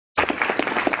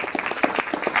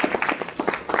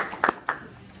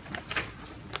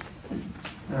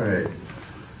right.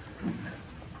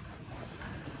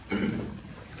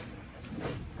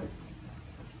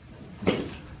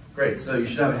 Great, so you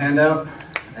should have a handout,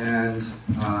 and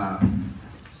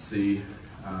see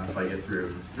if I get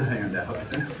through the handout.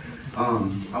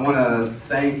 I want to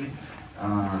thank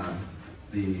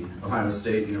the Ohio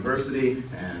State University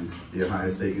and the Ohio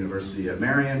State University at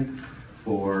Marion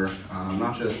for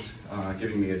not just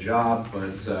giving me a job,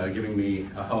 but giving me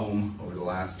a home over the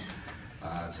last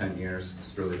 10 years.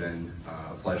 It's really been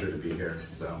a pleasure to be here.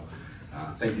 So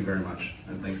thank you very much,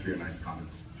 and thanks for your nice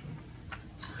comments.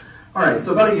 All right,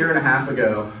 so about a year and a half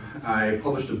ago, I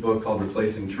published a book called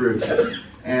Replacing Truth.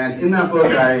 And in that book,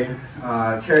 I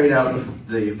carried out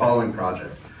the following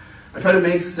project. I tried to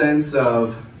make sense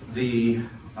of the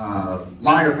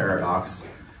liar paradox,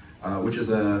 which is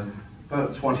about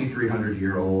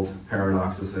 2,300-year-old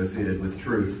paradox associated with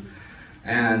truth,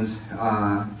 and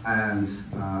a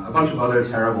bunch of other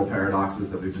terrible paradoxes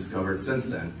that we've discovered since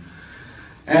then.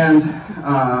 And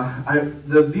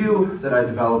the view that I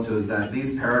developed is that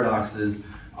these paradoxes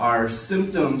are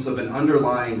symptoms of an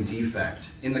underlying defect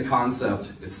in the concept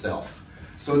itself.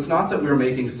 So it's not that we're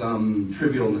making some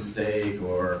trivial mistake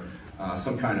or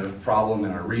some kind of problem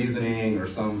in our reasoning or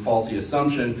some faulty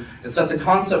assumption. It's that the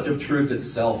concept of truth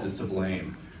itself is to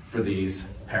blame for these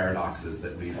paradoxes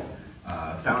that we've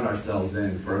found ourselves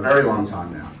in for a very long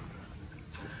time now.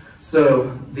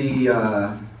 So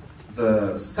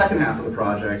the second half of the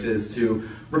project is to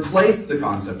replace the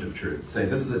concept of truth. Say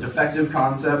this is a defective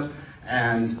concept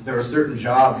and there are certain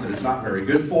jobs that it's not very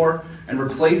good for, and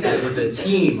replace it with a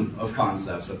team of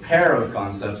concepts, a pair of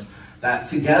concepts that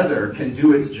together can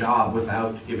do its job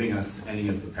without giving us any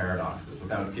of the paradoxes,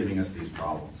 without giving us these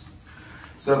problems.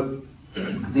 So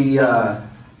the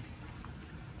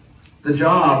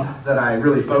job that I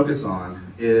really focus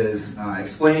on is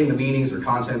explaining the meanings or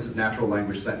contents of natural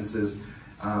language sentences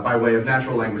by way of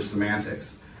natural language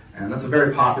semantics. And that's a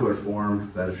very popular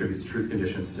form that attributes truth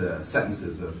conditions to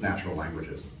sentences of natural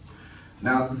languages.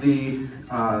 Now, the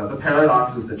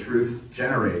paradoxes that truth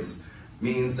generates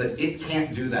means that it can't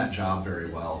do that job very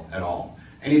well at all.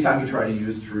 Anytime you try to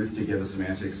use truth to give a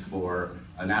semantics for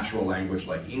a natural language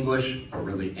like English, or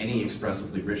really any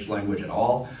expressively rich language at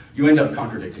all, you end up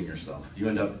contradicting yourself. You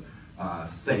end up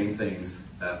saying things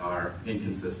that are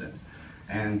inconsistent.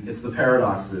 And it's the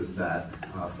paradoxes that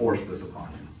force this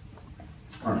upon you.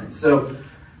 All right, so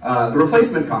the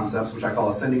replacement concepts, which I call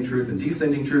ascending truth and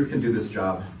descending truth, can do this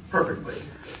job perfectly.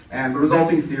 And the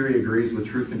resulting theory agrees with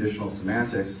truth conditional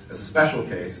semantics as a special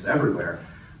case everywhere.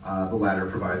 The latter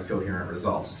provides coherent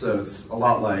results. So it's a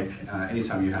lot like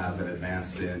anytime you have an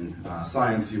advance in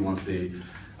science, you want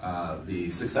the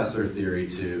successor theory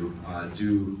to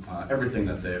do everything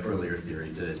that the earlier theory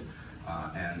did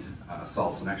and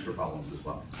solve some extra problems as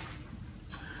well.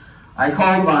 I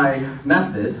call my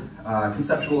method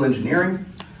conceptual engineering,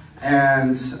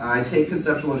 and I take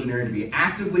conceptual engineering to be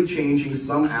actively changing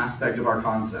some aspect of our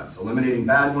concepts, eliminating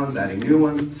bad ones, adding new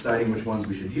ones, deciding which ones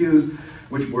we should use,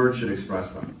 which words should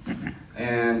express them.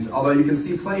 And although you can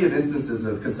see plenty of instances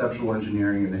of conceptual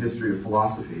engineering in the history of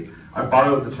philosophy, I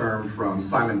borrowed the term from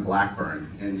Simon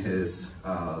Blackburn in his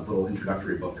little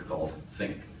introductory book called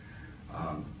Think.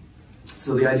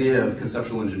 So the idea of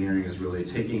conceptual engineering is really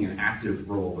taking an active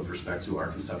role with respect to our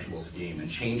conceptual scheme and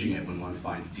changing it when one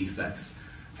finds defects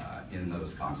in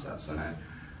those concepts. And I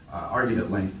argued at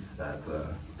length that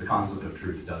the concept of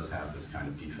truth does have this kind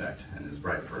of defect and is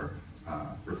ripe for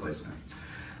replacement.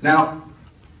 Now,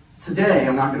 today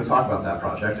I'm not going to talk about that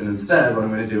project, and instead what I'm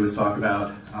going to do is talk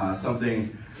about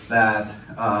something that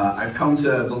I've come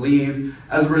to believe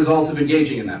as a result of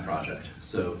engaging in that project.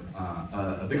 So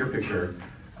a bigger picture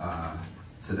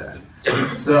today.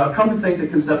 So I've come to think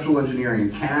that conceptual engineering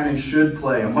can and should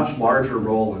play a much larger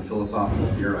role in philosophical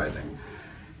theorizing.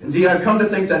 Indeed, I've come to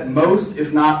think that most,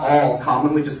 if not all,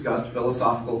 commonly discussed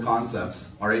philosophical concepts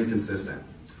are inconsistent.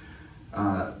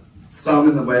 Some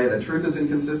in the way that truth is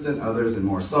inconsistent, others in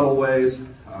more subtle ways,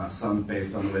 some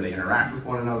based on the way they interact with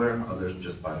one another, others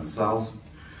just by themselves.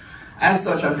 As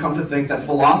such, I've come to think that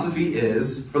philosophy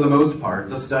is, for the most part,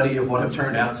 the study of what have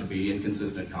turned out to be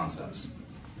inconsistent concepts.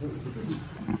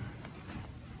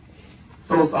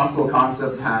 Philosophical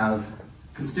concepts have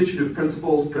constitutive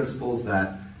principles, principles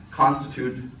that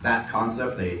constitute that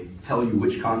concept. They tell you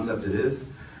which concept it is,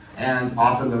 and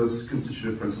often those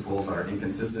constitutive principles are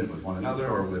inconsistent with one another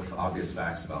or with obvious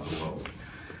facts about the world.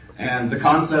 And the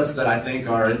concepts that I think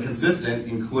are inconsistent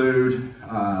include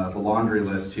the laundry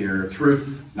list here: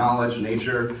 truth, knowledge,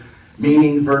 nature,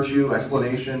 meaning, virtue,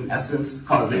 explanation, essence,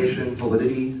 causation,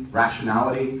 validity,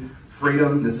 rationality,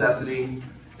 freedom, necessity,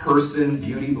 person,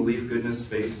 beauty, belief, goodness,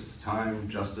 space, time,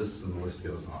 justice, and the list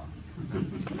goes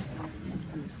on.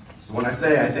 So when I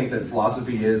say I think that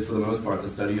philosophy is, for the most part, the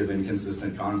study of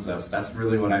inconsistent concepts, that's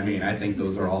really what I mean. I think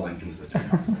those are all inconsistent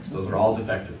concepts. Those are all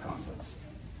defective concepts.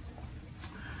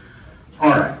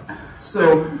 All right,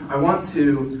 so I want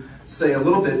to say a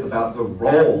little bit about the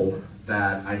role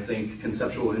that I think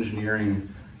conceptual engineering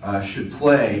should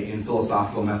play in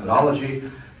philosophical methodology.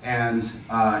 And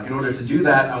in order to do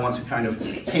that, I want to kind of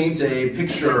paint a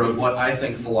picture of what I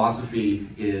think philosophy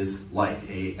is like,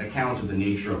 an account of the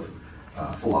nature of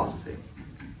philosophy.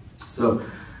 So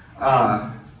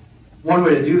one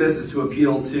way to do this is to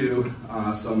appeal to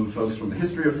some folks from the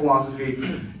history of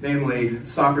philosophy, namely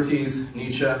Socrates,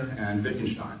 Nietzsche, and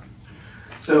Wittgenstein.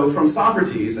 So from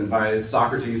Socrates, and by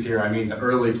Socrates here I mean the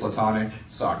early Platonic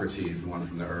Socrates, the one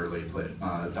from the early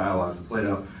dialogues of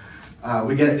Plato,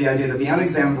 we get the idea that the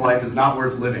unexamined life is not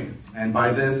worth living. And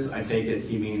by this, I take it,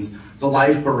 he means the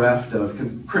life bereft of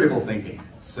critical thinking.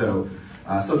 So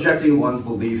subjecting one's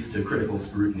beliefs to critical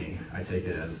scrutiny, I take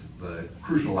it as the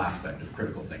crucial aspect of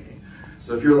critical thinking.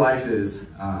 So if your life is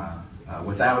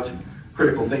without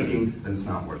critical thinking, then it's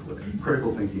not worth living.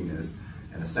 Critical thinking is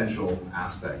an essential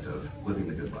aspect of living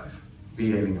the good life,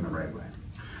 behaving in the right way.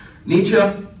 Nietzsche,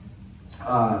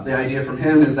 the idea from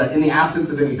him is that in the absence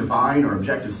of any divine or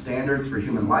objective standards for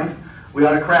human life, we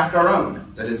ought to craft our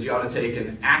own. That is, you ought to take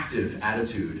an active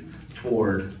attitude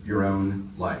toward your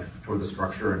own life, toward the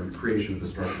structure and creation of the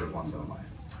structure of one's own life.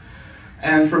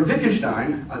 And from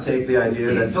Wittgenstein, I take the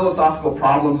idea that philosophical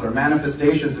problems are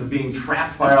manifestations of being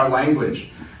trapped by our language,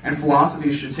 and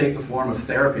philosophy should take the form of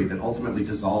therapy that ultimately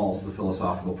dissolves the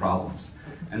philosophical problems.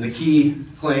 And the key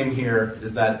claim here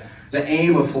is that the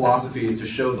aim of philosophy is to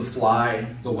show the fly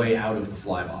the way out of the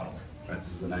fly bottle. Right?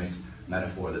 This is a nice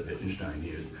metaphor that Wittgenstein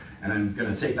used, and I'm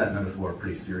going to take that metaphor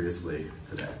pretty seriously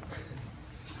today.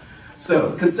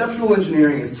 So, conceptual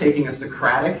engineering is taking a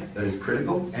Socratic, that is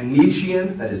critical, and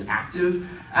Nietzschean, that is active,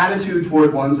 attitude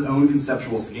toward one's own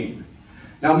conceptual scheme.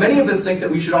 Now, many of us think that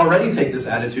we should already take this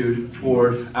attitude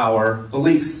toward our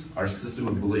beliefs, our system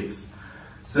of beliefs.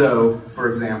 So, for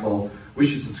example, we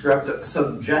should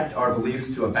subject our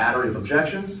beliefs to a battery of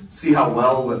objections, see how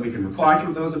well that we can reply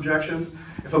to those objections.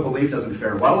 If a belief doesn't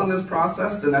fare well in this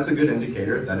process, then that's a good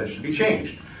indicator that it should be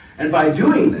changed. And by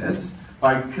doing this,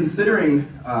 by considering,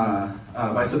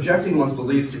 by subjecting one's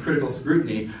beliefs to critical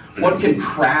scrutiny, one can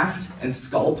craft and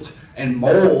sculpt and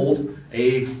mold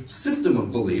a system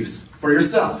of beliefs for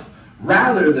yourself,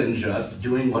 rather than just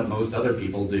doing what most other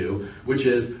people do, which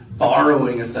is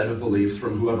borrowing a set of beliefs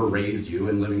from whoever raised you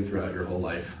and living throughout your whole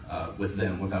life with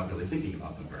them without really thinking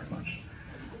about them very much.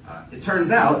 It turns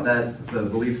out that the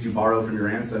beliefs you borrow from your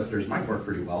ancestors might work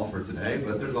pretty well for today,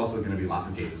 but there's also going to be lots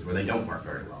of cases where they don't work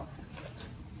very well.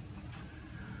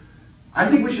 I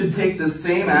think we should take this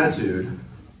same attitude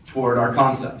toward our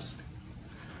concepts.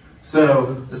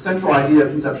 So the central idea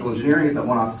of conceptual engineering is that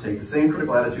one ought to take the same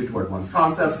critical attitude toward one's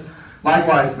concepts.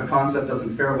 Likewise, if a concept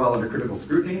doesn't fare well under critical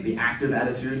scrutiny, the active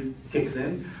attitude kicks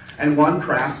in, and one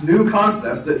crafts new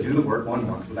concepts that do the work one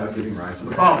wants without giving rise to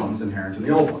the problems inherent in the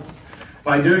old ones.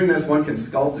 By doing this, one can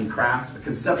sculpt and craft a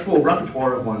conceptual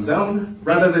repertoire of one's own,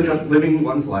 rather than just living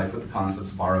one's life with the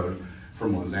concepts borrowed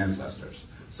from one's ancestors.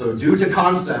 So do to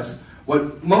concepts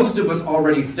what most of us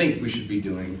already think we should be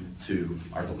doing to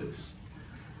our beliefs.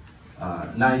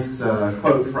 Nice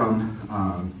quote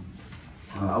from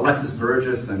Alexis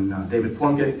Burgess and David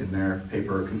Plunkett in their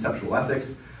paper Conceptual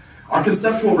Ethics. Our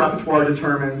conceptual repertoire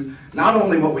determines not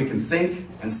only what we can think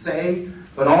and say,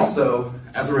 but also,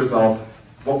 as a result,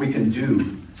 what we can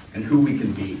do and who we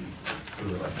can be.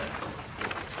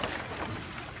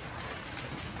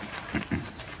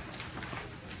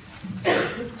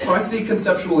 So I see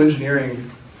conceptual engineering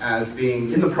as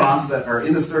being in the process, or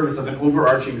in the service of an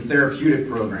overarching therapeutic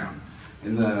program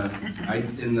in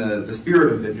the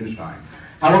spirit of Wittgenstein.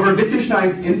 However,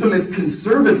 Wittgenstein's infamous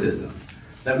conservatism,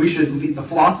 that the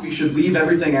philosophy should leave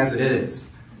everything as it is,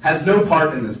 has no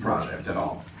part in this project at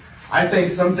all. I think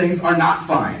some things are not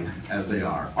fine as they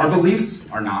are. Our beliefs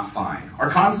are not fine. Our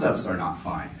concepts are not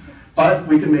fine. But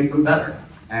we can make them better.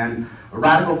 And a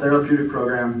radical therapeutic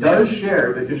program does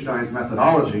share Wittgenstein's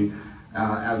methodology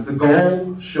as the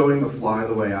goal, showing the fly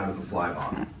the way out of the fly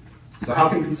bottle. So how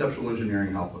can conceptual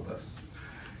engineering help with this?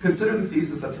 Consider the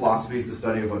thesis that philosophy is the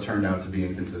study of what turned out to be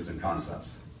inconsistent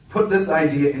concepts. Put this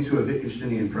idea into a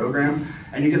Wittgensteinian program,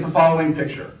 and you get the following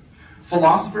picture.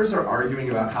 Philosophers are arguing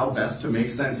about how best to make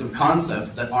sense of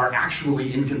concepts that are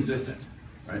actually inconsistent,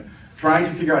 right? Trying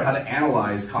to figure out how to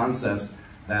analyze concepts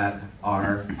that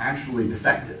are actually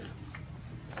defective.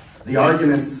 The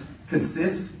arguments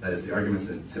consist, that is the arguments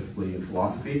that typically in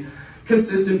philosophy,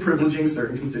 consist in privileging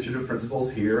certain constitutive principles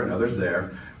here and others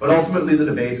there, but ultimately the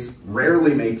debates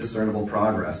rarely make discernible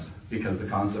progress because the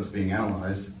concepts being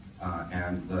analyzed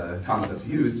and the concepts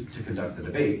used to conduct the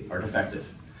debate are defective.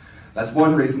 That's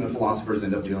one reason that philosophers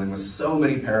end up dealing with so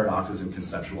many paradoxes and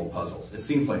conceptual puzzles. It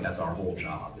seems like that's our whole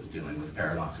job, is dealing with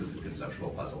paradoxes and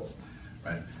conceptual puzzles,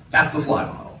 right? That's the fly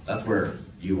model. That's where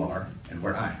you are and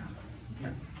where I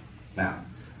am. Now,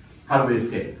 how do we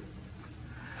escape?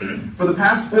 For the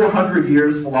past 400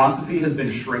 years, philosophy has been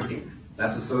shrinking.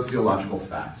 That's a sociological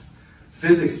fact.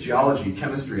 Physics, geology,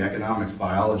 chemistry, economics,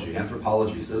 biology,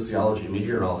 anthropology, sociology,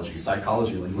 meteorology,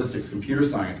 psychology, linguistics, computer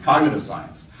science, cognitive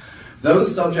science.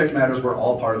 Those subject matters were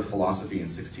all part of philosophy in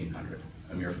 1600,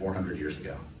 a mere 400 years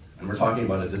ago. And we're talking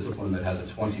about a discipline that has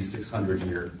a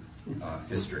 2,600-year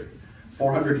history.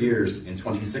 400 years in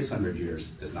 2,600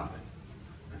 years is nothing.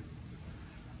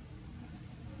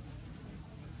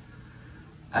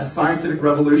 As scientific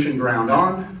revolution ground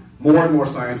on, more and more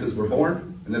sciences were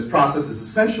born, and this process is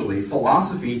essentially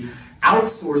philosophy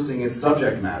outsourcing its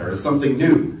subject matter as something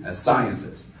new, as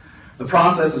sciences. The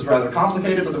process is rather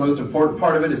complicated, but the most important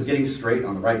part of it is getting straight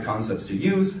on the right concepts to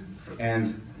use,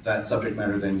 and that subject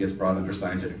matter then gets brought under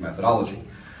scientific methodology.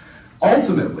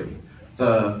 Ultimately,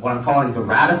 what I'm calling the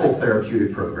radical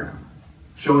therapeutic program,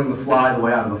 showing the fly the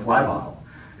way out of the fly bottle,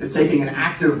 is taking an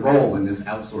active role in this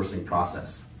outsourcing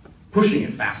process, pushing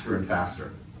it faster and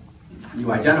faster.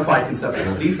 You identify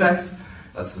conceptual defects,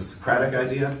 that's the Socratic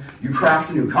idea. You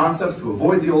craft new concepts to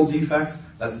avoid the old defects,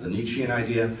 that's the Nietzschean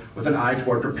idea, with an eye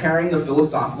toward preparing the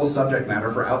philosophical subject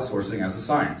matter for outsourcing as a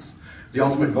science. The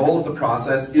ultimate goal of the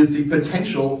process is the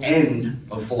potential end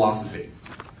of philosophy.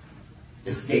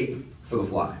 Escape for the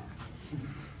fly.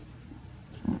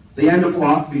 The end of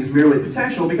philosophy is merely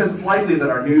potential because it's likely that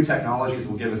our new technologies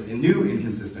will give us new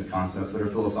inconsistent concepts that are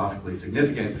philosophically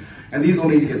significant, and these will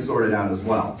need to get sorted out as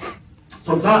well.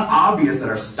 So it's not obvious that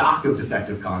our stock of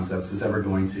defective concepts is ever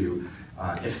going to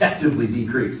effectively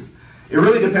decrease. It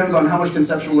really depends on how much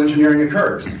conceptual engineering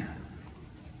occurs.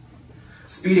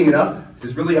 Speeding it up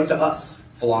is really up to us,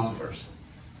 philosophers.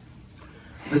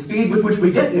 The speed with which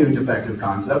we get new defective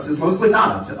concepts is mostly not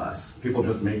up to us. People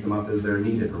just make them up as they're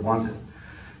needed or wanted.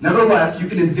 Nevertheless, you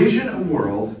can envision a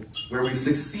world where we've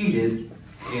succeeded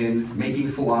in making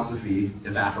philosophy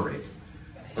evaporate.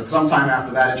 But sometime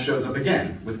after that, it shows up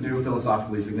again with new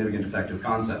philosophically significant defective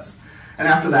concepts. And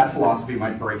after that, philosophy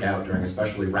might break out during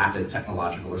especially rapid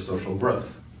technological or social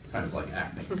growth, kind of like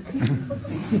acne.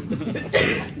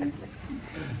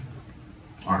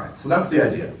 All right, so that's the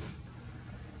idea.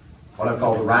 What I've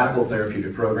called a radical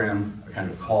therapeutic program, a kind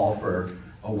of call for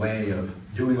a way of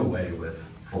doing away with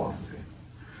philosophy.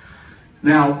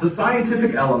 Now, the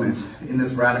scientific element in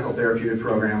this radical therapeutic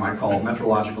program I call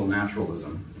metrological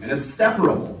naturalism, and it's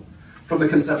separable from the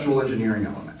conceptual engineering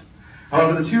element.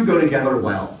 However, the two go together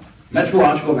well.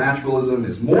 Metrological naturalism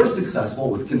is more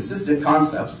successful with consistent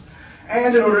concepts,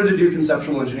 and in order to do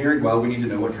conceptual engineering well, we need to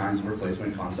know what kinds of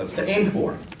replacement concepts to aim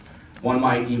for. One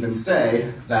might even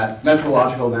say that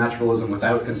metrological naturalism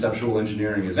without conceptual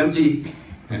engineering is empty,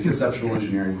 and conceptual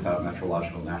engineering without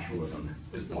metrological naturalism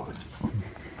is blind.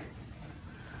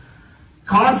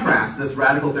 Contrast this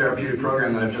radical therapeutic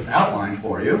program that I've just outlined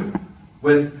for you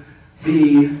with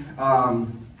the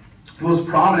most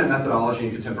prominent methodology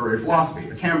in contemporary philosophy,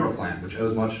 the Canberra plan, which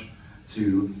owes much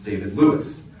to David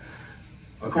Lewis.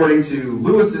 According to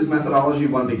Lewis's methodology,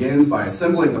 one begins by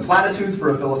assembling the platitudes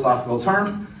for a philosophical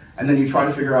term, and then you try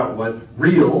to figure out what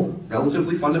real,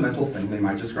 relatively fundamental thing they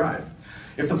might describe.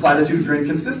 If the platitudes are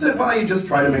inconsistent, well, you just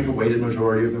try to make a weighted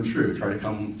majority of them true, try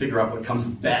to figure out what comes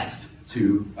best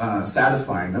to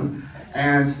satisfying them,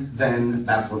 and then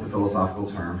that's what the philosophical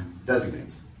term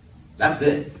designates. That's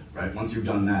it, right? Once you've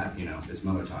done that, it's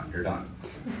Mother time, you're done.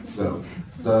 So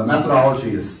the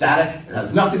methodology is static, it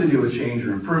has nothing to do with change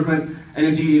or improvement, and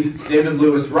indeed, David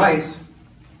Lewis writes,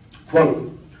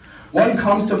 quote, "One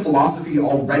comes to philosophy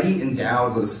already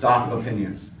endowed with a stock of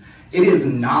opinions. It is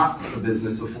not the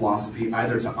business of philosophy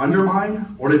either to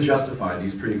undermine or to justify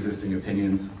these pre-existing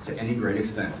opinions to any great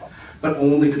extent, but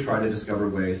only to try to discover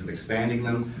ways of expanding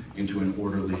them into an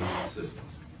orderly system."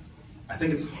 I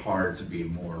think it's hard to be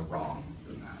more wrong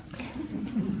than that.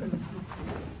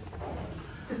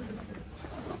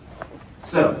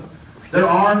 So, there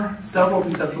are several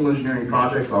conceptual engineering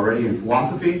projects already in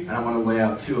philosophy, and I want to lay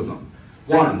out two of them.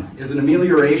 One is an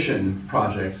amelioration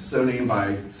project, so named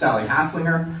by Sally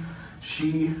Haslinger.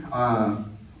 She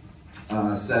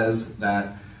says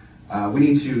that we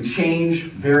need to change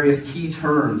various key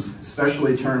terms,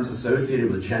 especially terms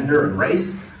associated with gender and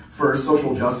race, for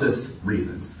social justice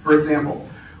reasons. For example,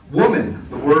 Woman,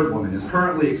 the word woman, is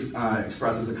currently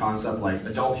expressed as a concept like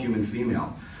adult human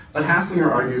female. But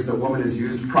Hasslinger argues that woman is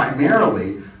used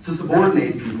primarily to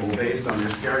subordinate people based on their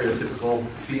stereotypical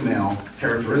female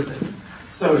characteristics.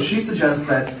 So she suggests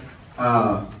that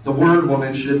the word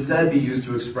woman should instead be used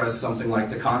to express something like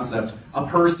the concept, a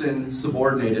person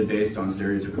subordinated based on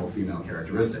stereotypical female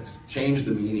characteristics. Change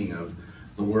the meaning of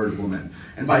the word woman.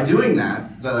 And by doing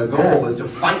that, the goal is to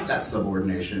fight that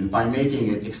subordination by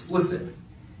making it explicit,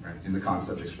 right, in the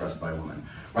concept expressed by woman.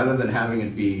 Rather than having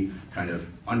it be kind of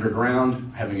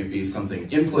underground, having it be something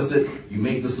implicit, you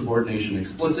make the subordination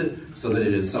explicit so that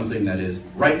it is something that is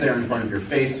right there in front of your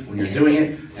face when you're doing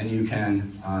it, and you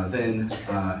can then,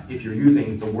 if you're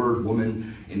using the word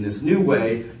woman in this new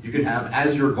way, you can have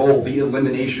as your goal the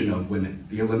elimination of women,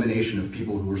 the elimination of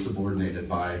people who are subordinated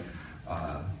by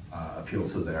appeal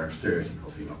to their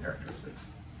stereotypical female characteristics.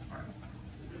 All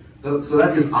right. So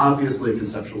that is obviously a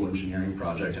conceptual engineering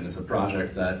project, and it's a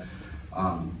project that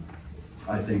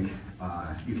I think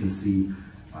you can see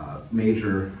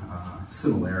major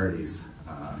similarities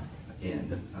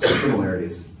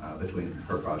between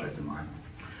her project and mine.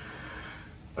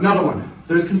 Another one,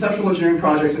 there's conceptual engineering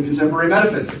projects in contemporary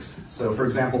metaphysics. So for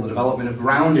example, the development of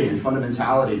grounding and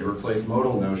fundamentality to replace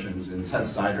modal notions in Ted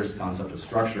Sider's concept of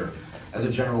structure as a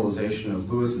generalization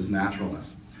of Lewis's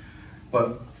naturalness.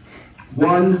 But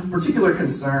one particular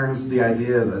concerns the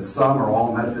idea that some or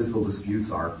all metaphysical disputes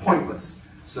are pointless.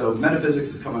 So metaphysics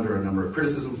has come under a number of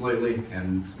criticisms lately,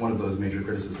 and one of those major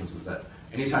criticisms is that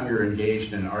anytime you're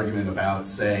engaged in an argument about,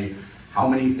 say, how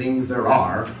many things there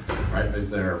are, right? Is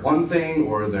there one thing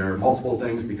or are there multiple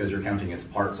things because you're counting its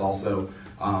parts also?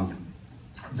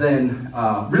 Then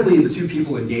really the two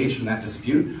people engaged in that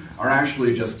dispute are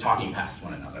actually just talking past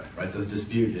one another, right? The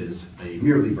dispute is a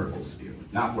merely verbal dispute,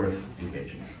 not worth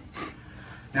engaging in.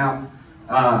 Now,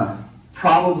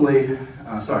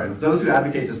 those who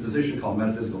advocate this position called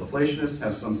metaphysical deflationists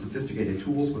have some sophisticated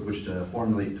tools with which to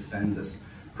formally defend this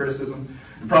criticism.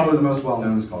 And probably the most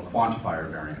well-known is called quantifier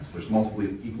variance. There's multiple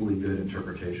equally good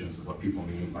interpretations of what people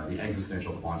mean by the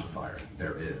existential quantifier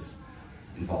there is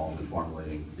involved in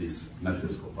formulating these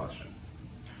metaphysical questions.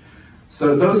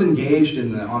 So those engaged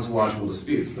in the ontological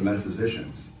disputes, the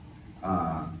metaphysicians,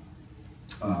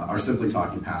 are simply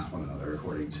talking past one another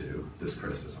according to this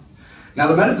criticism. Now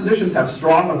the metaphysicians have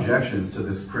strong objections to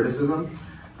this criticism,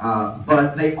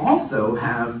 but they also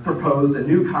have proposed a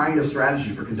new kind of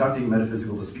strategy for conducting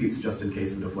metaphysical disputes just in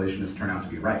case the deflationists turn out to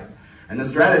be right. And the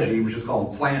strategy, which is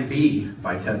called Plan B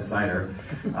by Ted Sider,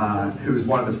 who's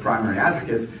one of his primary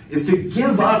advocates, is to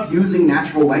give up using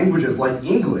natural languages like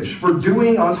English for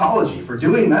doing ontology, for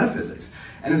doing metaphysics,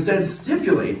 and instead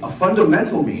stipulate a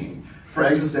fundamental meaning for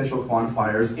existential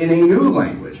quantifiers in a new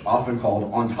language, often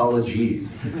called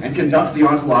ontologies, and conduct the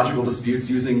ontological disputes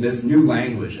using this new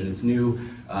language and its new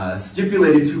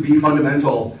stipulated to be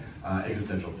fundamental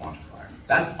existential quantifier.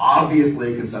 That's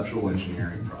obviously a conceptual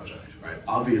engineering project.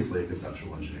 Obviously a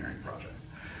conceptual engineering project.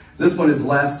 This one is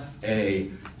less a,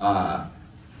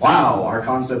 wow, our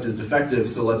concept is defective,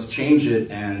 so let's change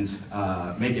it and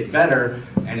make it better,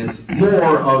 and it's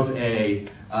more of a,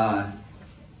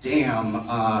 damn,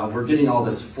 we're getting all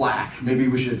this flack, maybe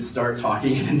we should start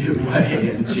talking in a new way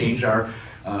and change our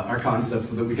concepts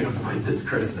so that we can avoid this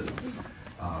criticism.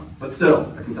 But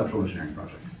still, a conceptual engineering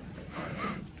project.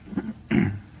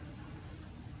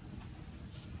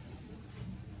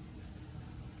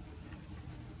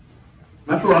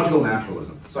 Metrological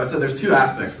naturalism. So I said there's two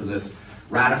aspects to this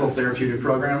radical therapeutic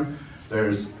program.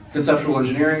 There's conceptual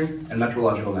engineering and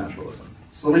metrological naturalism.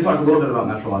 So let me talk a little bit about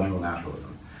metrological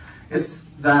naturalism. It's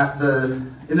that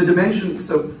in the dimension,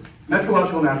 so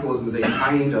metrological naturalism is a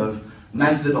kind of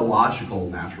methodological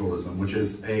naturalism, which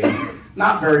is a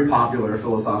not very popular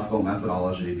philosophical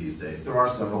methodology these days. There are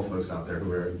several folks out there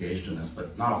who are engaged in this,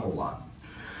 but not a whole lot.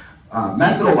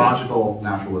 Methodological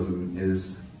naturalism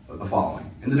is the following.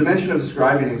 In the dimension of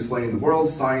describing and explaining the world,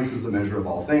 science is the measure of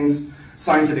all things.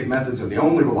 Scientific methods are the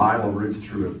only reliable route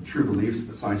to true beliefs,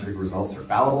 but scientific results are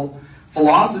fallible.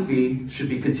 Philosophy should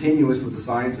be continuous with the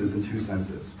sciences in two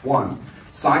senses. One,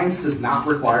 science does not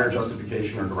require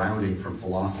justification or grounding from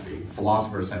philosophy.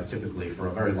 Philosophers have typically, for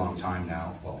a very long time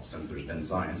now, well, since there's been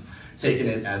science, taken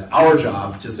it as our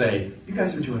job to say, you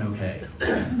guys are doing okay,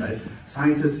 right?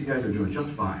 Scientists, you guys are doing just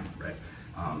fine, right?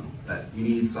 That you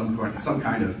need some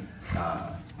kind of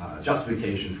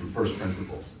justification from first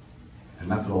principles, and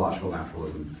methodological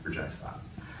naturalism rejects that.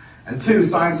 And two,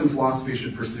 science and philosophy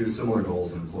should pursue similar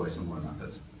goals and employ similar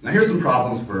methods. Now here's some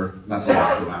problems for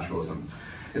methodological naturalism.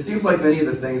 It seems like many of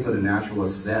the things that a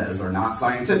naturalist says are not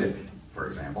scientific. For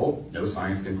example, no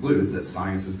science concludes that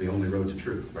science is the only road to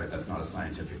truth, right? That's not a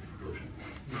scientific conclusion.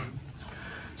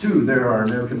 Two,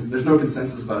 there's no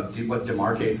consensus about what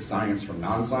demarcates science from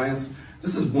non-science.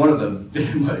 This is one of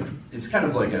the, it's kind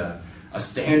of like a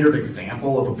standard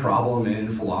example of a problem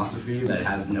in philosophy that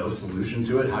has no solution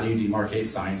to it. How do you demarcate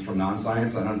science from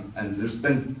non-science? And there's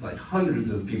been like hundreds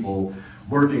of people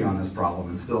working on this problem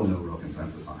and still no real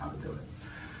consensus on how to do it.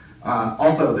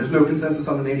 Also, there's no consensus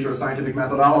on the nature of scientific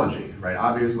methodology, right?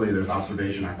 Obviously, there's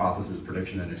observation, hypothesis,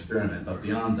 prediction, and experiment, but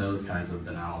beyond those kinds of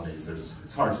banalities,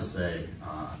 it's hard to say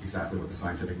exactly what the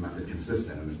scientific method consists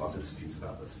in, and there's lots of disputes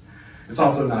about this. It's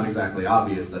also not exactly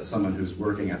obvious that someone who's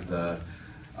working at the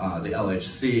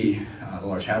LHC, the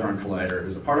Large Hadron Collider,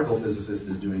 who's a particle physicist,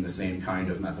 is doing the same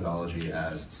kind of methodology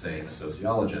as, say, a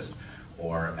sociologist,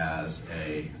 or as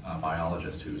a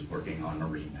biologist who's working on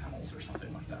marine mammals or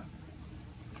something like that.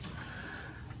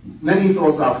 Many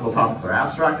philosophical topics are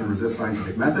abstract and resist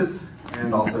scientific methods,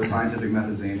 and also scientific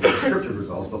methods aim for descriptive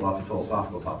results, but lots of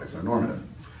philosophical topics are normative.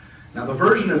 Now, the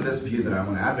version of this view that I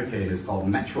want to advocate is called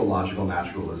metrological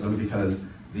naturalism, because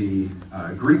the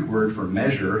Greek word for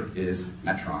measure is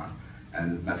metron,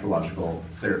 and metrological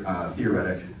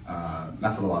theoretic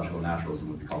methodological naturalism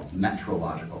would be called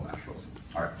metrological naturalism.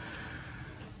 All right.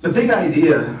 The big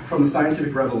idea from the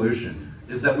scientific revolution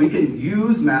is that we can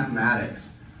use mathematics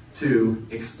to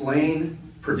explain,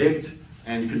 predict,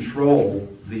 and control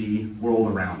the world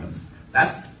around us.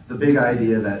 That's the big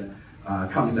idea that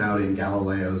comes out in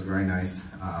Galileo's very nice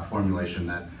formulation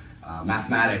that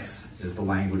mathematics is the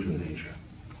language of nature.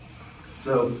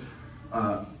 So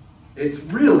it's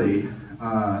really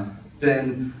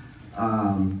been,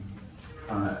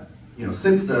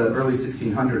 since the early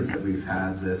 1600s that we've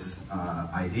had this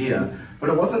idea, but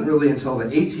it wasn't really until the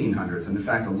 1800s, and in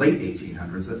fact the late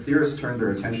 1800s, that theorists turned their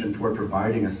attention toward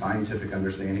providing a scientific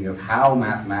understanding of how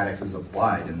mathematics is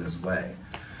applied in this way.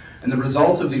 And the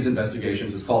result of these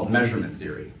investigations is called measurement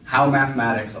theory, how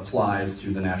mathematics applies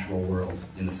to the natural world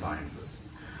in the sciences.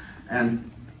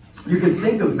 And you can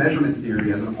think of measurement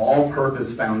theory as an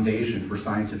all-purpose foundation for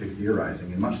scientific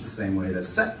theorizing in much the same way that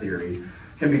set theory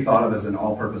can be thought of as an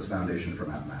all-purpose foundation for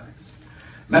mathematics.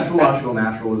 Metrological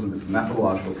naturalism is the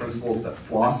methodological principles that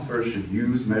philosophers should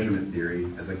use measurement theory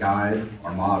as a guide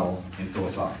or model in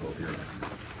philosophical theorizing.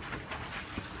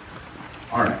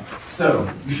 All right,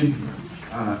 so you should,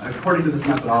 according to this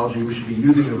methodology, we should be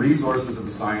using the resources of the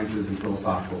sciences in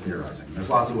philosophical theorizing. There's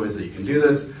lots of ways that you can do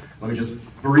this. Let me just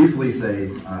briefly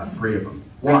say three of them.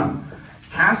 One,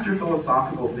 cast your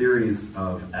philosophical theories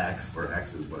of X, or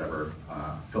X is whatever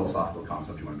philosophical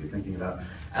concept you want to be thinking about,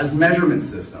 as measurement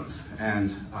systems.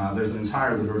 And there's an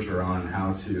entire literature on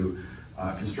how to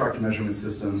construct measurement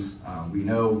systems. We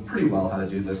know pretty well how to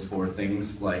do this for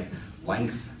things like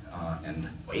length and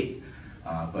weight,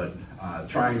 but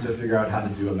trying to figure out how to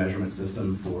do a measurement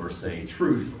system for, say,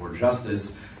 truth or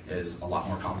justice is a lot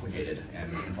more complicated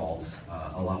and involves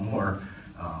a lot more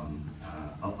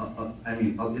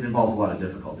it involves a lot of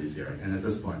difficulties here, and at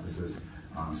this point this is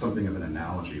something of an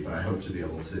analogy, but I hope to be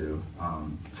able to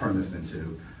turn this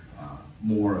into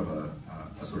more of a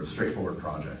sort of straightforward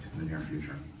project in the near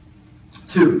future.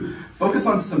 Two, focus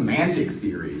on semantic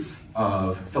theories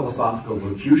of philosophical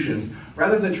locutions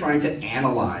rather than trying to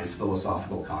analyze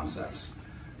philosophical concepts.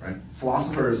 Right?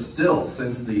 Philosophers still,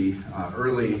 since the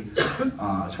early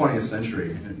 20th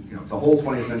century, and, the whole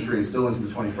 20th century and still into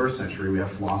the 21st century, we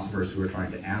have philosophers who are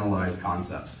trying to analyze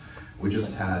concepts. We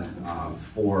just had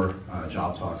 4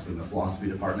 job talks in the philosophy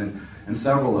department, and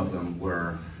several of them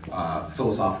were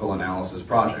philosophical analysis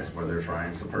projects where the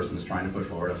person's trying to put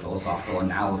forward a philosophical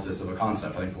analysis of a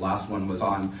concept. I think the last one was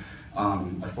on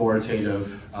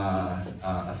authoritative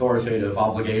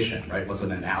obligation, right? What's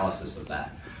an analysis of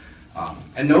that?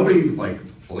 And nobody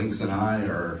blinks an eye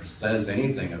or says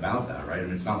anything about that, right? I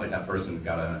mean, it's not like that person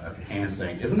got a hand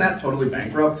saying, "Isn't that totally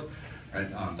bankrupt?" Right?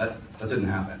 That didn't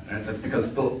happen. Right? That's because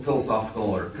philosophical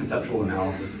or conceptual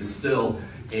analysis is still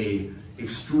an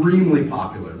extremely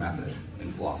popular method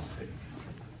in philosophy.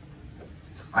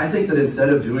 I think that instead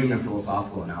of doing a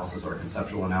philosophical analysis or a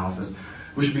conceptual analysis,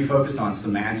 we should be focused on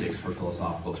semantics for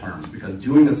philosophical terms, because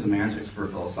doing the semantics for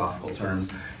philosophical terms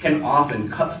can often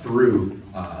cut through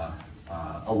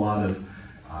a lot of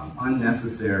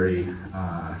unnecessary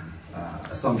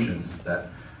assumptions that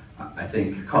I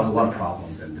think cause a lot of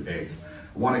problems in debates.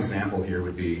 One example here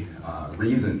would be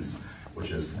reasons,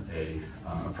 which is a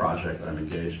project that I'm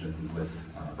engaged in with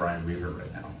Brian Weaver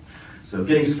right now. So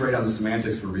getting straight on the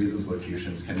semantics for reasons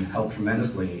locutions can help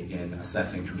tremendously in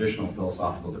assessing traditional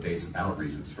philosophical debates about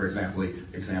reasons. For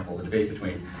example, the debate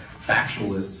between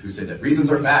factualists who say that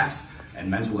reasons are facts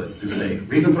and mentalists who say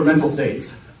reasons are mental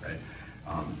states. Right?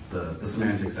 The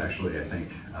semantics actually, I think,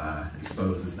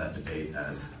 exposes that debate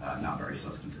as not very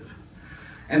substantive.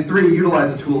 And 3,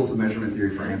 utilize the tools of measurement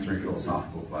theory for answering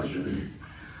philosophical questions.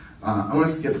 I want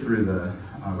to skip through the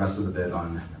rest of the bit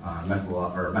on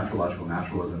methodological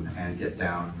naturalism and get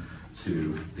down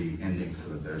to the ending so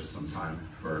that there's some time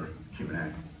for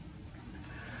Q&A.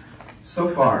 So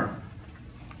far,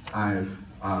 I've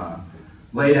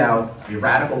laid out a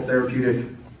radical therapeutic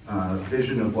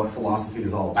vision of what philosophy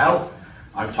is all about.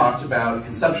 I've talked about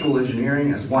conceptual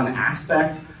engineering as one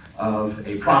aspect of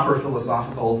a proper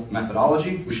philosophical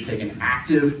methodology. We should take an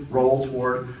active role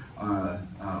toward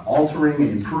altering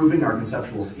and improving our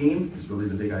conceptual scheme is really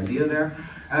the big idea there.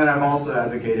 And then I've also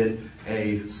advocated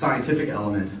a scientific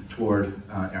element toward,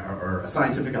 or a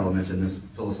scientific element in this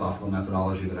philosophical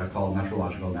methodology that I've called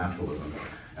methodological naturalism.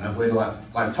 And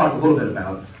I've talked a little bit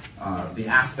about the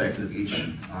aspects of each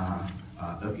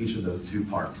of those two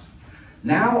parts.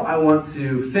 Now I want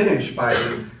to finish by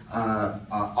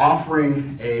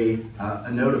offering a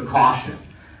note of caution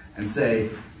and say,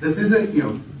 this isn't,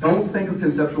 don't think of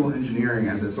conceptual engineering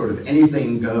as a sort of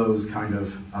anything goes kind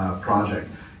of project.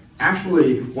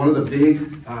 Actually, one of the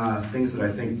big things that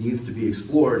I think needs to be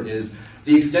explored is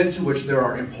the extent to which there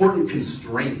are important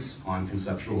constraints on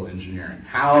conceptual engineering,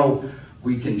 how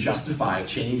we can justify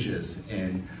changes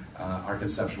in our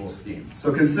conceptual scheme.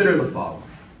 So consider the following.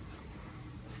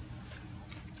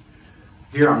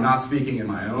 Here I'm not speaking in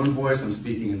my own voice, I'm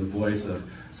speaking in the voice of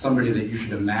somebody that you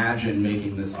should imagine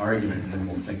making this argument, and then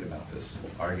we'll think about this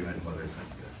argument and whether it's any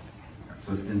good. Right,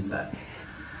 so it's inset.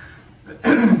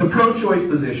 The pro-choice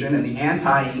position and the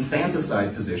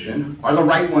anti-infanticide position are the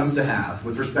right ones to have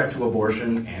with respect to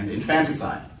abortion and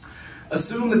infanticide.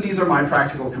 Assume that these are my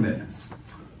practical commitments.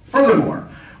 Furthermore,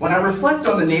 when I reflect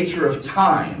on the nature of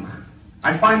time,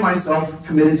 I find myself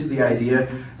committed to the idea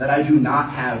that I do not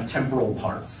have temporal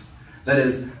parts. That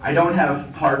is, I don't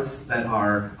have parts that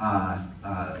are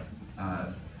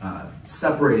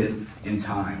separated in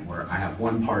time, where I have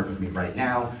one part of me right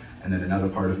now, and then another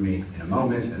part of me in a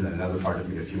moment, and then another part of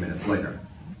me a few minutes later.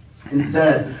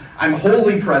 Instead, I'm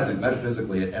wholly present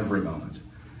metaphysically at every moment.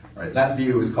 Right? That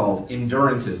view is called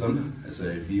endurantism. It's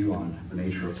a view on the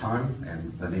nature of time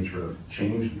and the nature of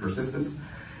change and persistence.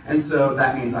 And so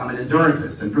that means I'm an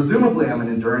endurantist, and presumably I'm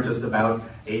an endurantist about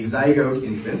a zygote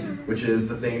infant, which is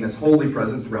the thing that's wholly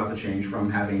present throughout the change from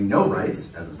having no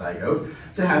rights as a zygote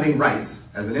to having rights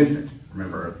as an infant.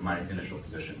 Remember my initial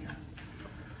position here.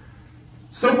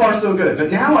 So far, so good. But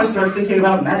now I start thinking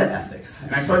about metaethics,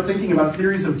 and I start thinking about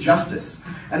theories of justice,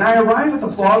 and I arrive at the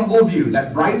plausible view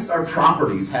that rights are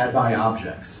properties had by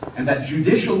objects, and that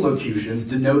judicial locutions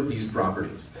denote these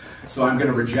properties. So I'm going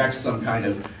to reject some kind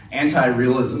of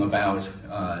anti-realism about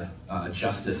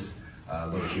justice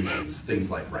locutions, things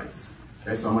like rights.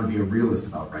 Okay, so I'm going to be a realist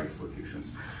about rights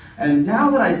locutions. And now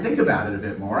that I think about it a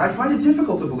bit more, I find it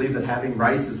difficult to believe that having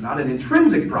rights is not an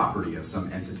intrinsic property of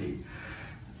some entity.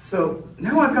 So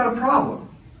now I've got a problem.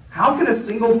 How can a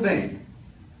single thing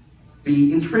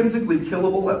be intrinsically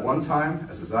killable at one time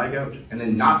as a zygote, and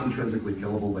then not intrinsically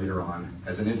killable later on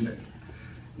as an infant?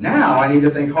 Now I need to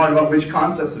think hard about which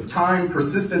concepts of time,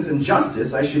 persistence, and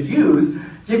justice I should use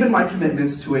given my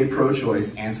commitments to a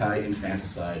pro-choice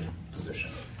anti-infanticide position.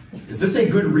 Is this a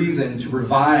good reason to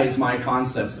revise my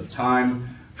concepts of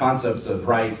time, concepts of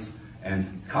rights,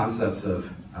 and concepts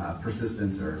of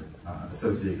persistence or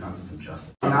associated concepts of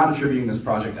justice? I'm not attributing this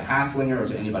project to Hasslinger or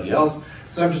to anybody else,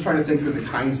 so I'm just trying to think through the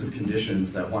kinds of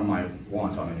conditions that one might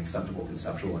want on an acceptable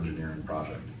conceptual engineering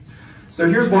project. So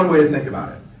here's one way to think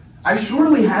about it. I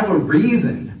surely have a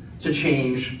reason to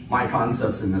change my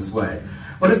concepts in this way,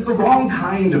 but it's the wrong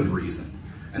kind of reason.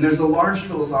 And there's a large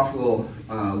philosophical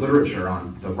literature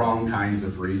on the wrong kinds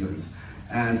of reasons.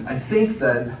 And I think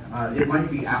that it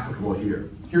might be applicable here.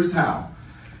 Here's how.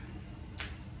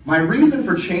 My reason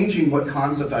for changing what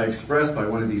concept I express by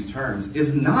one of these terms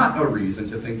is not a reason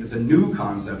to think that the new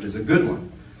concept is a good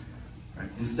one. Right?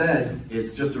 Instead,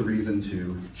 it's just a reason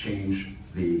to change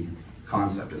the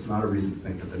concept. It's not a reason to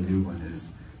think that the new one is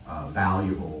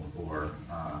valuable or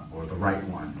the right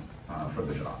one for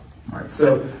the job. All right,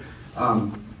 so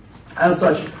as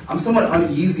such, I'm somewhat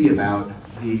uneasy about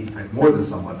more than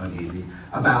somewhat uneasy,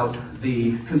 about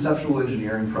the conceptual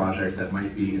engineering project that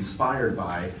might be inspired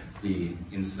by the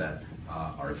inset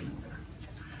argument there.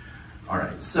 All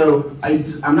right, so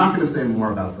I'm not going to say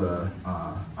more about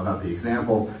the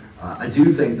example. I do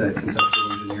think that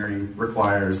conceptual engineering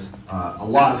requires a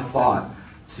lot of thought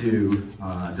to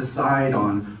decide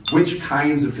on which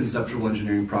kinds of conceptual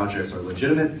engineering projects are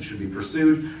legitimate and should be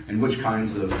pursued, and which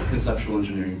kinds of conceptual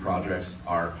engineering projects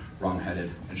are wrong-headed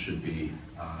and should be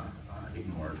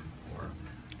ignored or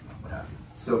what have you.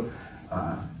 So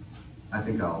I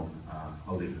think I'll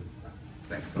leave it.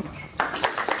 Thanks so much.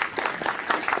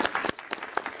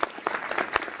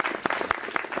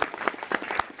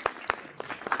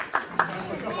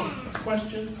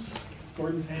 Questions?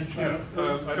 Gordon's hand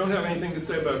I don't have anything to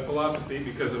say about philosophy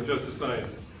because I'm just a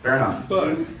scientist. Fair enough.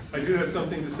 But I do have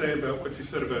something to say about what you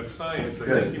said about science. I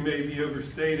think you maybe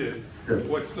overstated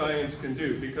what science can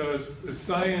do, because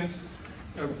science,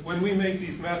 when we make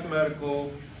these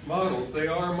mathematical models, they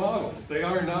are models. They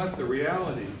are not the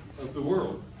reality of the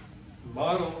world. The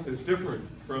model is different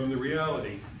from the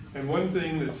reality. And one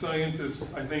thing that scientists,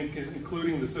 I think,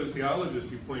 including the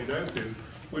sociologists you pointed out to,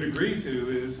 would agree to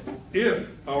is if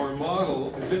our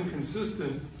model is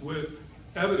inconsistent with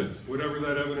evidence, whatever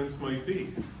that evidence might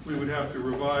be, we would have to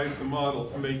revise the model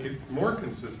to make it more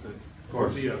consistent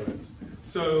with the evidence.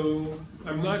 So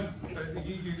I'm not,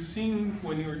 you seem,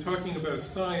 when you were talking about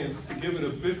science, to give it a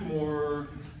bit more,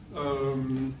 how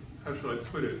should I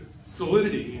put it,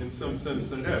 solidity in some sense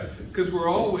than it has. Because we're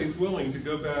always willing to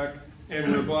go back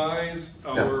and revise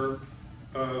our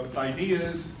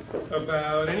ideas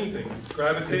about anything.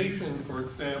 Gravitation, for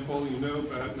example, you know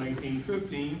about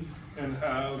 1915 and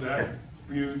how that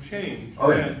view changed,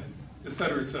 and et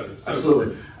cetera, et cetera. So,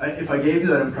 absolutely. If I gave you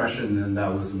that impression, then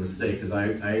that was a mistake, because I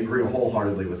agree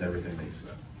wholeheartedly with everything that you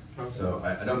said. Okay. So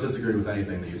I don't disagree with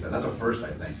anything that you said. That's a first,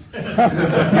 I think.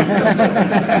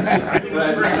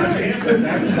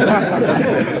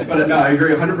 But no, I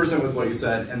agree 100% with what you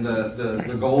said, and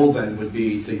the goal then would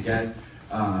be to get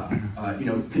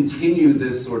continue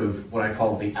this sort of what I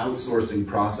call the outsourcing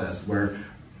process, where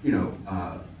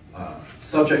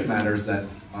subject matters that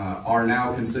are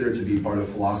now considered to be part of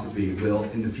philosophy will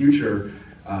in the future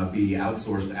be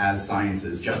outsourced as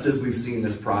sciences, just as we've seen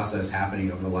this process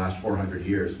happening over the last 400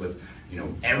 years with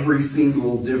every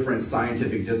single different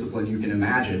scientific discipline you can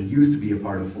imagine used to be a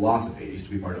part of philosophy. It used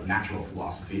to be part of natural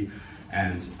philosophy.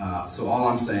 And so all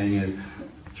I'm saying is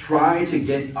try to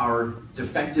get our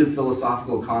defective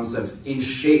philosophical concepts in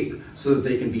shape so that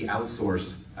they can be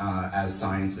outsourced as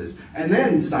sciences. And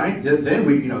then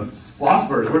we,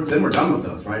 philosophers, then we're done with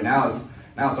those, right? Now it's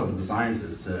up to the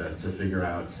sciences to figure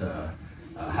out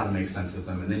how to make sense of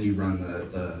them. And then you run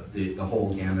the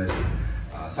whole gamut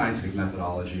of scientific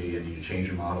methodology, and you change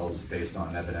your models based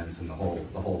on evidence and the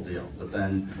whole deal. But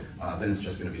then it's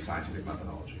just going to be scientific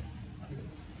methodology.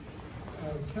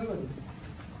 Kevin,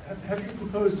 have you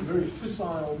proposed a very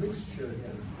fissile mixture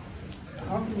here?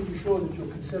 How can you be sure that your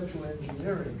conceptual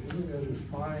engineering isn't going to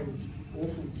find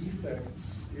awful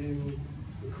defects in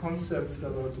the concepts that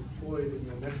are deployed in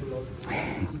your methodological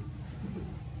methods?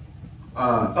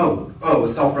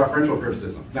 Self-referential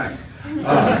criticism. Nice.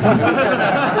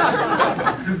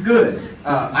 Good.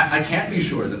 I can't be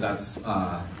sure that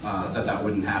that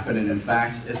wouldn't happen, and in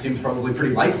fact, it seems probably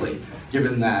pretty likely,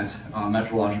 given that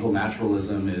methodological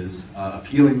naturalism is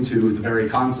appealing to the very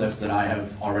concepts that I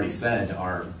have already said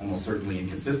are almost certainly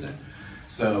inconsistent.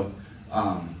 So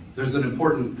there's an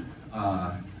important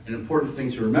thing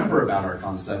to remember about our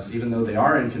concepts, even though they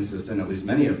are inconsistent, at least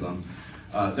many of them.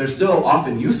 They're still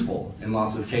often useful in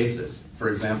lots of cases. For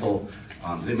example,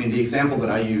 the example that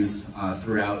I use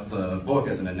throughout the book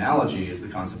as an analogy is the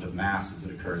concept of mass as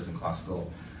it occurs in classical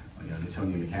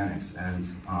Newtonian mechanics. And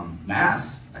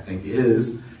mass, I think,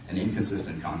 is an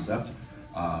inconsistent concept,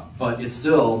 but it's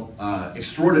still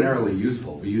extraordinarily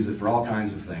useful. We use it for all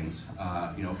kinds of things,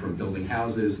 from building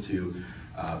houses to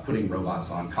putting robots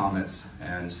on comets.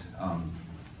 And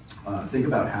think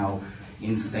about how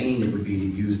insane it would be to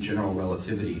use general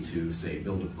relativity to, say,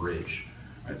 build a bridge.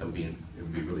 Right? It would be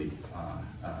really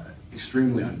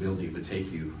extremely unwieldy. It would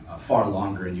take you far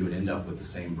longer, and you would end up with the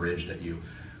same bridge that you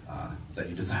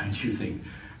designed using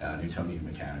Newtonian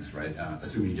mechanics, right?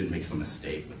 Assuming you didn't make some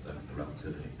mistake with the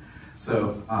relativity.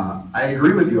 So I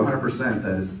agree with you 100%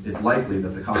 that it's likely that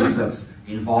the concepts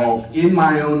involved in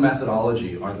my own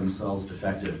methodology are themselves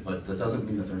defective, but that doesn't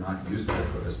mean that they're not useful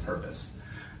for this purpose.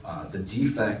 The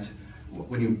defect,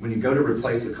 when you go to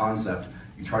replace a concept,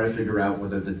 you try to figure out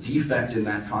whether the defect in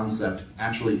that concept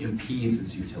actually impedes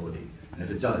its utility. And if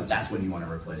it does, that's when you want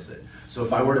to replace it. So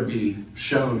if I were to be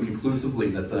shown conclusively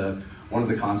that one of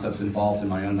the concepts involved in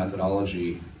my own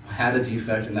methodology had a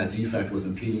defect, and that defect was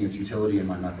impeding its utility in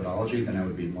my methodology, then I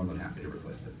would be more than happy to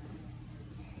replace it.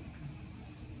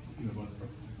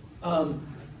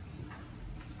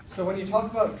 So when you talk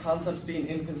about concepts being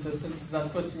inconsistent, is that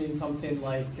supposed to mean something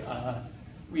like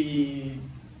we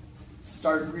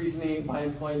start reasoning by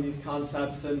employing these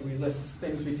concepts and we list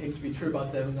things we take to be true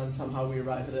about them, and then somehow we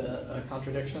arrive at a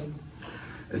contradiction?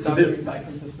 It's a bit, by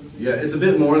consistency? yeah, it's a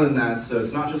bit more than that. So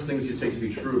it's not just things you take to be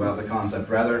true about the concept.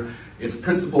 Rather, it's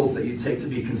principles that you take to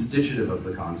be constitutive of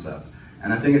the concept.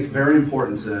 And I think it's very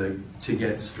important to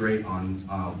get straight on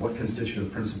what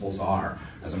constitutive principles are.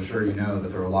 As I'm sure you know, that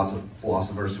there are lots of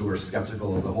philosophers who are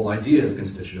skeptical of the whole idea of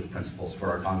constitutive principles for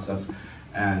our concepts.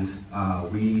 And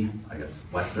we, I guess,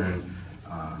 Western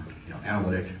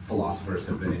analytic philosophers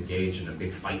have been engaged in a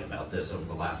big fight about this over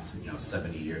the last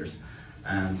 70 years.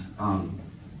 And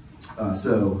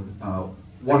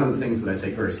one of the things that I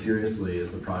take very seriously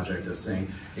is the project of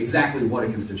saying exactly what a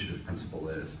constitutive principle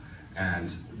is.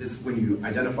 And this, when you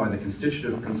identify the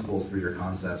constitutive principles for your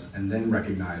concepts and then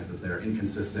recognize that they're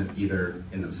inconsistent either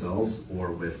in themselves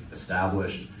or with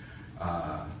established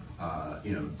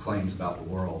claims about the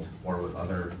world or with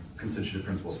other constitutive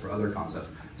principles for other concepts,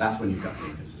 that's when you've got the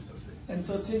inconsistency. And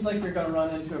so it seems like you're going to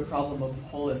run into a problem of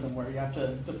holism where you have to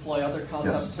deploy other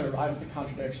concepts Yes. to arrive at the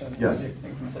contradiction Yes. and the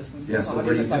inconsistency. Yes, So so how do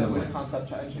where you do you pin decide the which blame? concept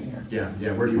to engineer?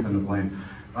 Yeah, where do you pin the blame?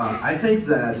 I think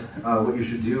that what you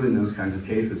should do in those kinds of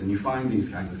cases, and you find these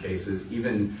kinds of cases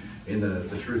even in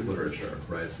the truth literature,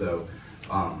 right? So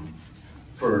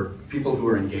for people who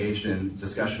are engaged in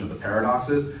discussion of the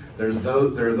paradoxes, there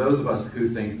are those of us who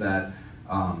think that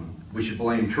we should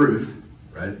blame truth,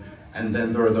 right? And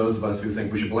then there are those of us who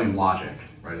think we should blame logic,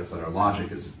 right? It's that our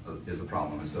logic is the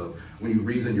problem. And so when you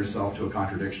reason yourself to a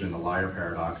contradiction in the liar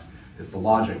paradox, it's the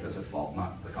logic that's at fault,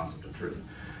 not the concept of truth.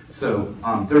 So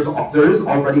there is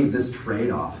already this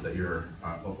trade-off that you're,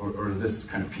 or this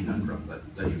kind of conundrum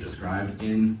that you described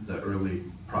in the early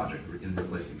project, in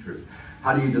Replacing Truth.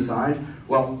 How do you decide?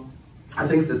 Well, I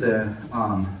think that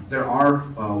there are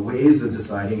ways of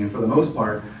deciding, and for the most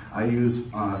part, I use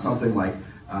something like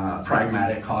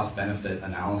pragmatic cost-benefit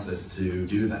analysis to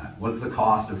do that. What's the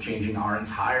cost of changing our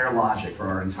entire logic for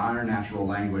our entire natural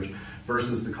language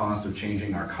versus the cost of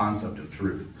changing our concept of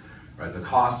truth? Right? The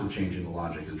cost of changing the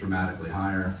logic is dramatically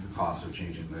higher. The cost of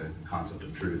changing the concept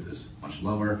of truth is much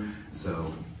lower.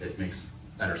 So it makes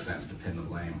better sense to pin the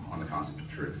blame on the concept of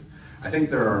truth. I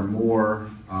think there are more,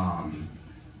 I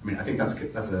think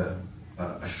that's a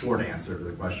short answer to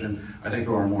the question. I think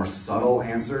there are more subtle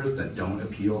answers that don't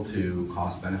appeal to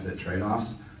cost-benefit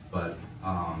trade-offs, but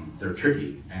they're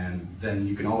tricky. And then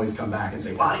you can always come back and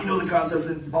say, well, the concepts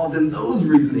involved in those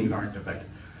reasonings aren't effective.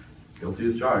 Guilty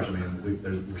as charged. I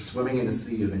mean, we're swimming in a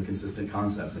sea of inconsistent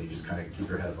concepts, and you just kind of keep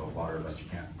your head above water as best you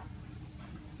can.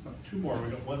 Two more. We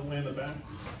got one way in the back.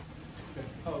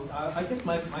 Oh, I guess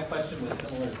my question was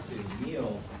similar to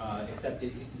Neil's, except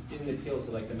it didn't appeal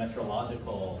to like the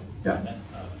metrological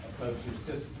approach. It's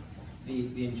just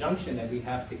the injunction that we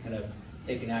have to kind of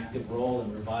take an active role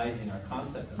in revising our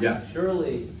concept. And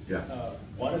surely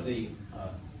one of the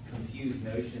confused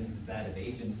notions is that of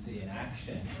agency and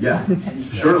action. Yeah, and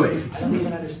so surely. I don't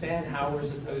even understand how we're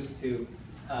supposed to,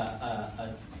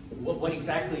 what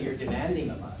exactly you're demanding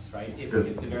of us, right? If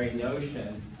the very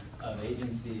notion of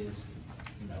agency is,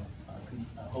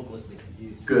 hopelessly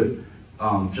confused. Good.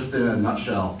 Just in a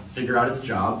nutshell, figure out its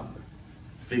job,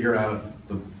 figure out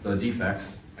the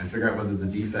defects, and figure out whether the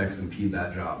defects impede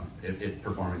that job, it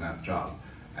performing that job.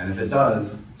 And if it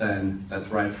does, then that's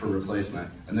right for replacement.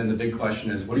 And then the big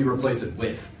question is, what do you replace it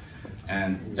with?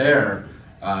 And there,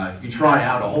 you try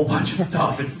out a whole bunch of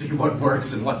stuff and see what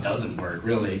works and what doesn't work,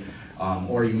 really.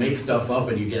 Or you make stuff up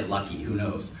and you get lucky, who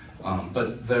knows?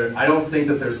 But I don't think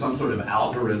that there's some sort of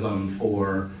algorithm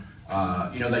for,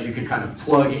 that you can kind of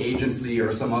plug agency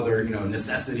or some other,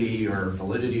 necessity or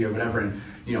validity or whatever and,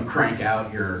 crank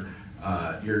out your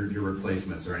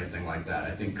replacements or anything like that.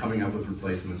 I think coming up with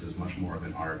replacements is much more of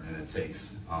an art, and it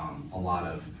takes a lot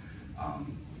of,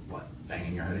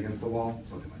 banging your head against the wall,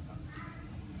 something like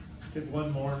that. Get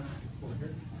one more over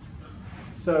here.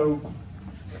 So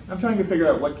I'm trying to figure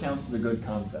out what counts as a good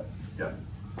concept. Yeah.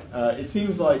 It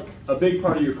seems like a big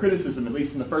part of your criticism, at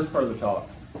least in the first part of the talk,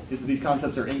 is that these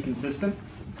concepts are inconsistent.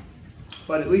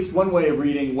 But at least one way of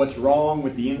reading what's wrong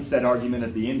with the instead argument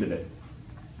at the end of it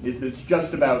is that it's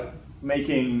just about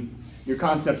making your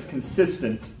concepts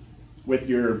consistent with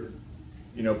your,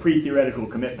 pre-theoretical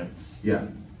commitments. Yeah.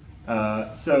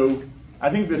 So I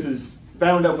think this is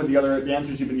bound up with the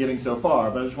answers you've been giving so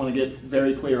far, but I just want to get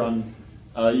very clear on,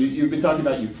 you've been talking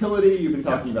about utility, you've been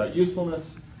talking about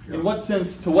usefulness. Yeah. In what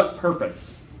sense, to what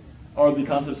purpose are the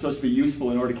concepts supposed to be useful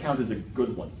in order to count as a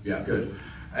good one? Yeah, good.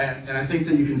 And I think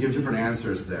that you can give different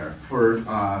answers there. For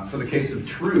the case of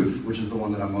truth, which is the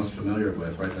one that I'm most familiar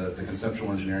with, right, the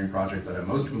conceptual engineering project that I'm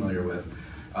most familiar with,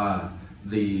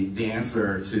 the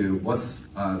answer to what's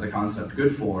the concept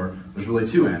good for, there's really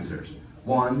two answers.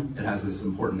 One, it has this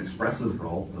important expressive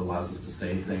role that allows us to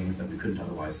say things that we couldn't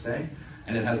otherwise say.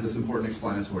 And it has this important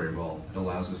explanatory role. It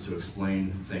allows us to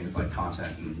explain things like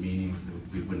content and meaning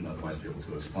that we wouldn't otherwise be able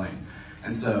to explain.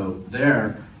 And so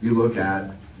there, you look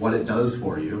at what it does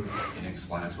for you in an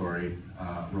explanatory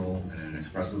role and in an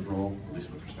expressive role, at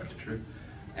least with respect to truth.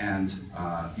 And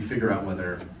you figure out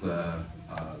whether the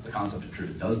concept of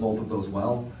truth does both of those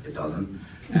well, it doesn't.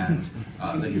 And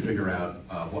then you figure out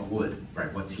what would,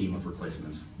 right? What team of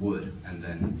replacements would, and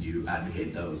then you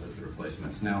advocate those as the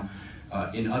replacements. Now,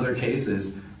 in other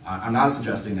cases, I'm not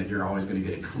suggesting that you're always going to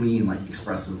get a clean, like,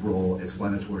 expressive role,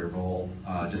 explanatory role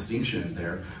distinction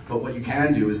there. But what you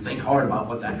can do is think hard about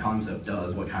what that concept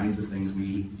does, what kinds of things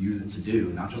we use it to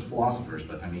do, not just philosophers,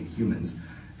 but I mean humans,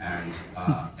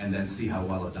 and then see how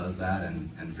well it does that,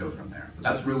 and go from there. But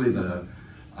that's really the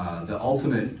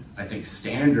ultimate, I think,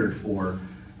 standard for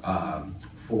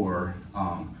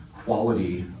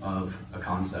quality of a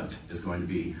concept is going to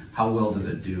be how well does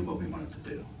it do what we want it to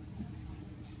do.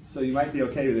 So you might be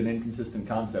okay with an inconsistent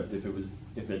concept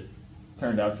if it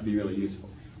turned out to be really useful.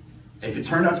 If it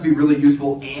turned out to be really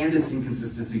useful and its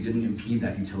inconsistency didn't impede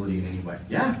that utility in any way,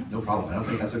 yeah, no problem. I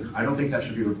don't think that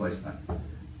should be replaced then.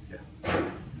 Yeah.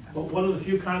 Well, one of the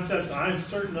few concepts I'm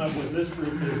certain of with this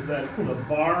group is that the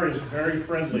bar is very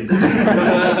friendly.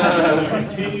 We'll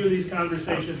continue these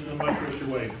conversations in a much richer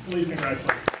way. Please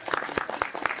congratulate.